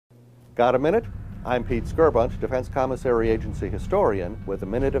Got a minute? I'm Pete Skirbunt, Defense Commissary Agency historian with a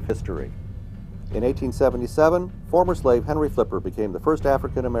Minute of History. In 1877, former slave Henry Flipper became the first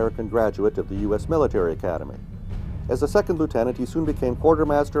African-American graduate of the U.S. Military Academy. As a second lieutenant, he soon became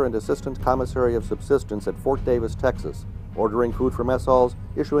Quartermaster and Assistant Commissary of Subsistence at Fort Davis, Texas, ordering food for mess halls,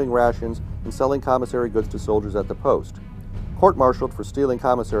 issuing rations, and selling commissary goods to soldiers at the post. Court-martialed for stealing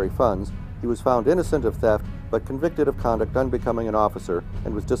commissary funds, he was found innocent of theft, but convicted of conduct unbecoming an officer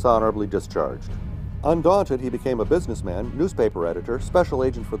and was dishonorably discharged. Undaunted, he became a businessman, newspaper editor, special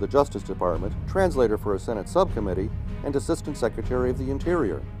agent for the Justice Department, translator for a Senate subcommittee, and Assistant Secretary of the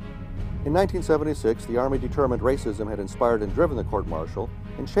Interior. In 1976, the Army determined racism had inspired and driven the court-martial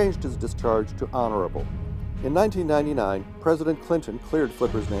and changed his discharge to honorable. In 1999, President Clinton cleared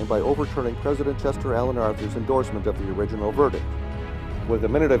Flipper's name by overturning President Chester Alan Arthur's endorsement of the original verdict. With a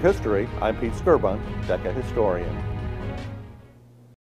Minute of History, I'm Pete Skirbunt, DECA historian.